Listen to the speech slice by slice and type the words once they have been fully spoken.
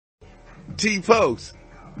T-Post.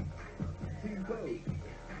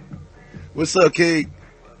 What's up, King?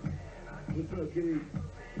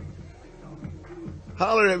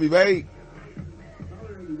 Holler at me, mate.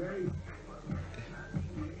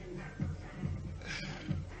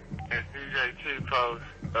 It's DJ T-Post.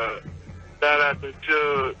 Shout out to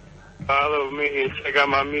Shigg. Follow me and check out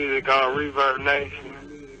my music on Reverb Nation.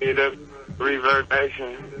 Hit up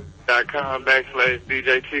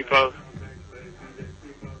reverbnation.com/DJ T-Post.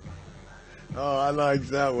 Oh, I like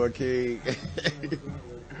that one, King.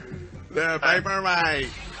 The paper man.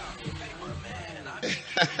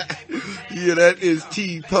 Yeah, that is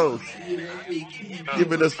T-Post.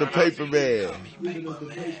 Giving us the paper man.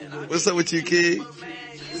 What's up with you, King?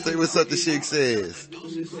 Say what's up to Shigg says. Get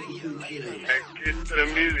to the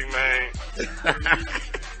music, man.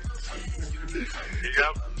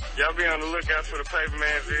 Y'all be on the lookout for the Paper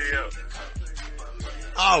Man video.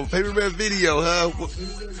 Oh, Paper Man video, huh?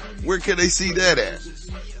 Where can they see that at?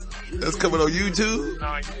 That's coming on YouTube?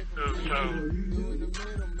 On YouTube, too.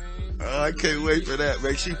 Oh, I can't wait for that.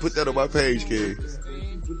 Make sure you put that on my page, King.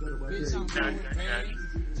 Okay.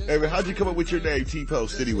 Hey, man, how'd you come up with your name,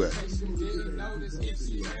 T-Post, anyway?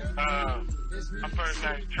 My first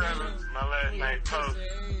name's Trevor, my last name's Post.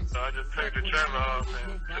 So I just took the Trevor off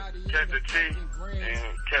and kept the T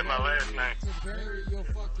and kept my last name.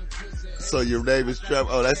 So your name is Trevor.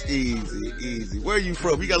 Oh, that's easy. Where are you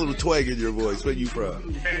from? You got a little twang in your voice. Where you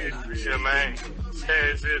from? Yeah, man.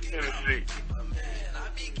 It's Tennessee.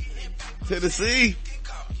 Tennessee?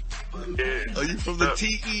 Yeah. Are you from the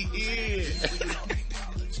T-E-N?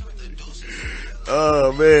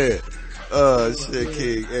 Oh, man. Oh, shit,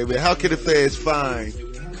 King. Hey, man, how can the fans find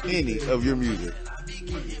any of your music?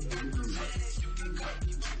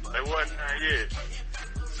 They wasn't there yet.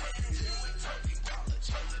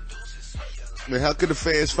 Man, how can the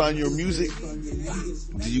fans find your music?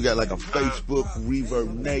 Do you got like a Facebook,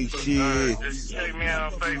 Reverb Nation? Just check me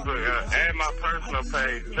out on Facebook. Add my personal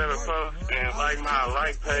page, Trevor Post, and like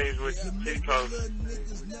my page with T-Post.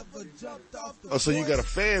 Oh, so you got a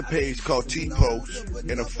fan page called T-Post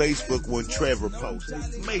and a Facebook one, Trevor Post.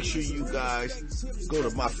 Make sure you guys go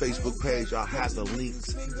to my Facebook page. I'll have the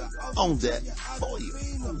links on that for you.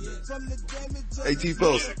 Hey,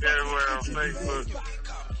 T-Post. Everywhere on Facebook.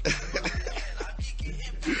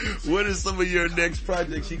 What is some of your next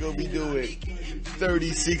projects you gonna be doing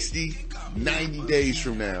 30, 60, 90 days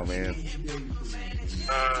from now, man?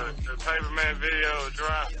 The Paper Man video will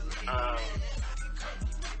drop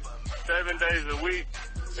 7 days a week.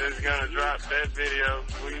 Is gonna drop that video.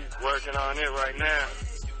 We working on it right now.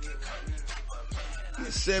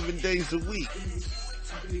 7 days a week.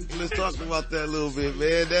 Let's talk about that a little bit,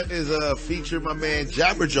 man. That is feature my man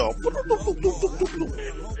Jabberjaw.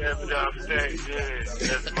 Jabberjaw Stage, yeah.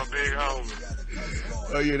 That's my big homie.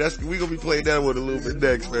 Oh yeah, we gonna be playing that one a little bit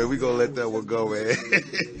next, man. We gonna let that one go, man.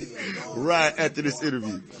 Right after this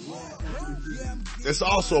interview. It's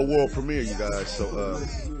also a world premiere, you guys. So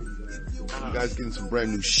you guys getting some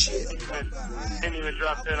brand new shit. Didn't even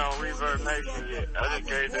drop that on Reverb Nation yet. I just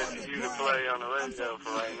gave that to you to play on the radio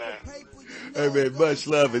for right now. Hey man, much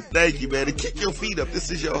love and thank you, man. And kick your feet up.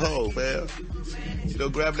 This is your home, man. You know,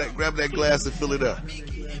 grab that glass and fill it up.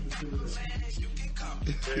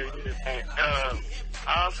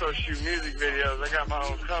 I also shoot music videos. I got my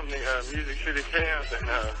own company, Music City Films, and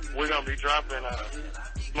we're gonna be dropping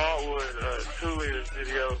Smallwood 2 liters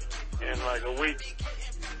video in like a week.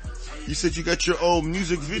 You said you got your own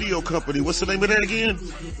music video company. What's the name of that again?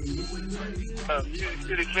 Music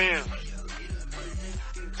City Films.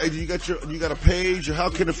 Hey, you got a page, or how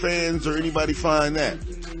can the fans or anybody find that?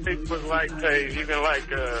 Facebook like page. You can like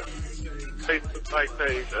Facebook like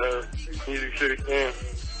page, Music City Films.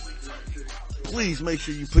 Please make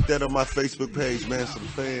sure you put that on my Facebook page, man, so the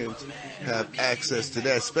fans have access to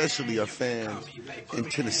that, especially our fans in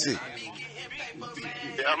Tennessee.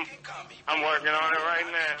 Yeah, I'm working on it right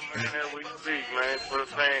now, man, as we speak, man, for the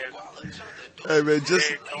fans. Hey, man, just...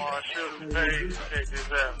 Hey, come on, shoot the page, check this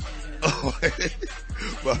out. Oh,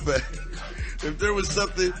 my man. If there was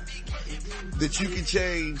something that you could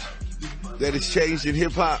change that has changed in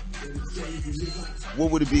hip-hop, what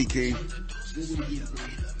would it be, King?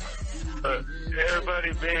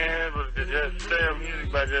 Everybody being able to just sell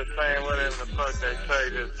music by just saying whatever the fuck they say,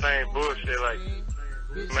 just saying bullshit, like,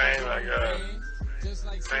 man, like,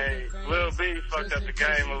 man, Lil B fucked up the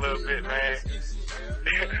game a little bit, man.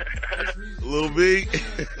 Lil B?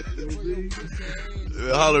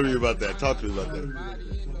 Holler at me about that. Talk to me about that.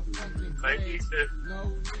 Like, he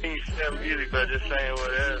sell music by just saying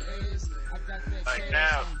whatever. Like,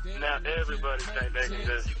 now everybody think they can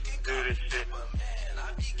just do this shit.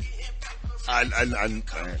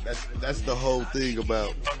 that's the whole thing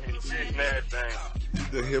about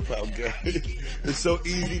the hip hop game. It's so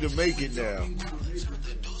easy to make it now.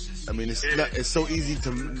 I mean, it's so easy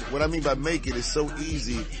to, what I mean by make it, it's so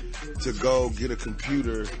easy to go get a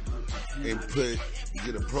computer and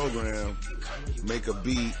get a program, make a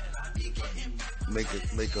beat, make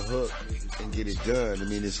a hook and get it done. I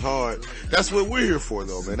mean, it's hard. That's what we're here for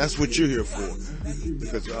though, man. That's what you're here for.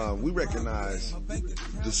 Because, we recognize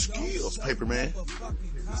the skills, Paper Man.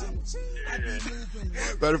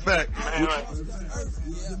 Matter of fact, man,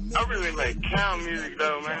 I really like count music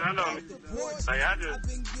though, man. I just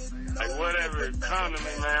whatever it comes to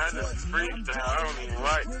me, man, I just freestyle. I don't even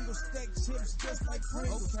write.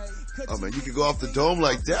 Oh man, you can go off the dome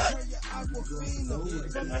like that.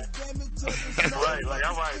 Right, like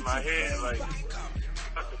I write in my head, like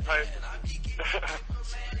fuck the paper.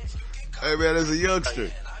 Hey man, as a youngster,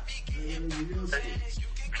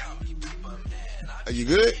 are you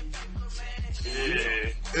good?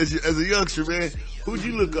 Yeah. As a youngster, man, who'd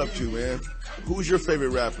you look up to, man? Who's your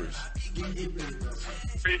favorite rappers?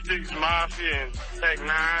 3-6 Mafia and Tech 9.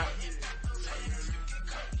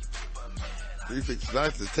 3-6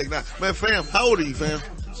 Mafia, Tech 9. Man, fam, how old are you, fam?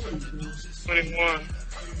 21. I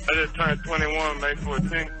just turned 21 May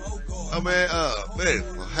 14th. Oh man,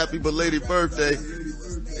 well, happy belated birthday.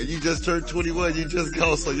 And you just turned 21, you just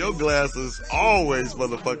go, so your glass is always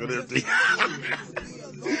motherfucking empty.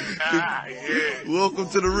 Yeah. Welcome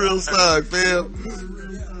to the real side, fam.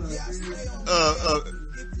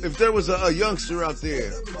 If there was a youngster out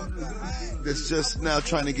there that's just now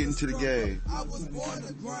trying to get into the game,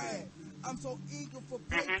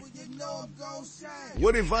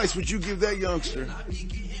 what advice would you give that youngster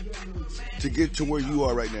to get to where you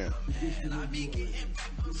are right now?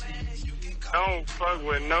 Don't fuck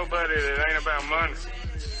with nobody that ain't about money.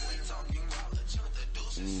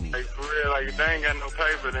 Like, for real, like, if they ain't got no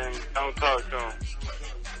paper, then don't talk to them.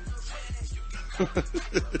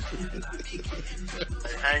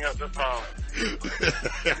 Like, hang up the phone.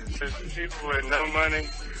 People with no money,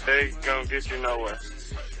 they gonna get you nowhere.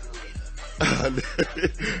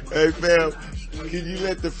 Hey, fam, can you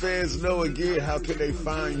let the fans know again, how can they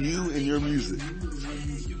find you and your music?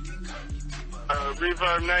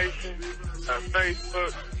 Reverb Nation,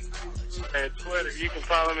 Facebook, and Twitter. You can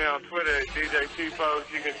follow me on Twitter at DJ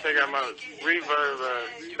T-Post. You can check out my Reverb,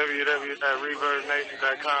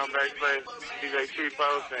 www.reverbnation.com/DJ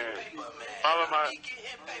T-Post, and follow my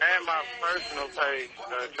personal page,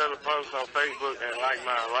 Trevor Post on Facebook, and like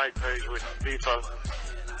my page with T-Post.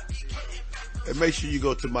 And make sure you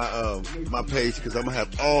go to my page, because I'm gonna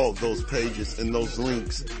have all those pages and those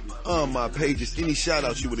links on my pages. Any shout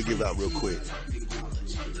outs you want to give out real quick?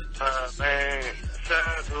 Man, shout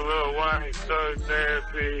out to Lil Wayne, Thug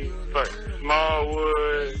Therapy,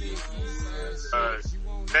 Smallwood,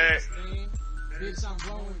 Neck,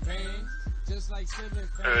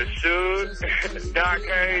 Shigg, Doc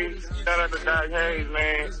Hayes. Shout out to Doc Hayes,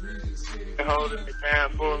 man. Holding it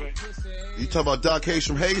down for me. You talking about Doc Hayes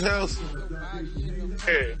from Hayes House?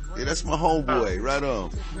 Yeah. Yeah, that's my homeboy. Right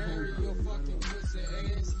on.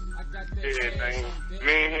 Yeah, man.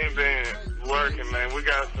 Me and him been working, man. We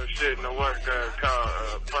got some shit in the work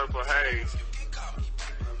called Purple Haze.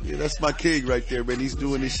 Yeah, that's my king right there, man. He's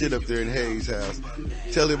doing this shit up there in Hayes House.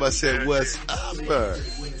 Tell him I said what's up.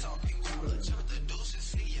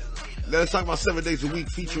 Let's talk about 7 days a week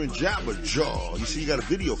featuring Jabba Jaw. You see, you got a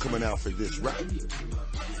video coming out for this, right?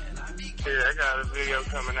 Yeah, I got a video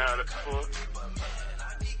coming out at 4.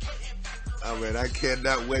 Oh, man, I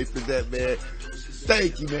cannot wait for that, man.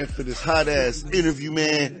 Thank you, man, for this hot-ass interview,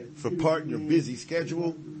 man, for parting your busy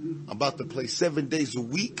schedule. I'm about to play 7 days a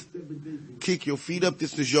week. Kick your feet up.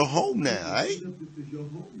 This is your home now, right?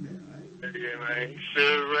 Yeah, man.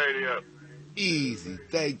 Shigg Radio. Easy.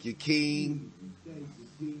 Thank you, King.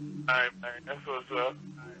 All right, man. That's what's up.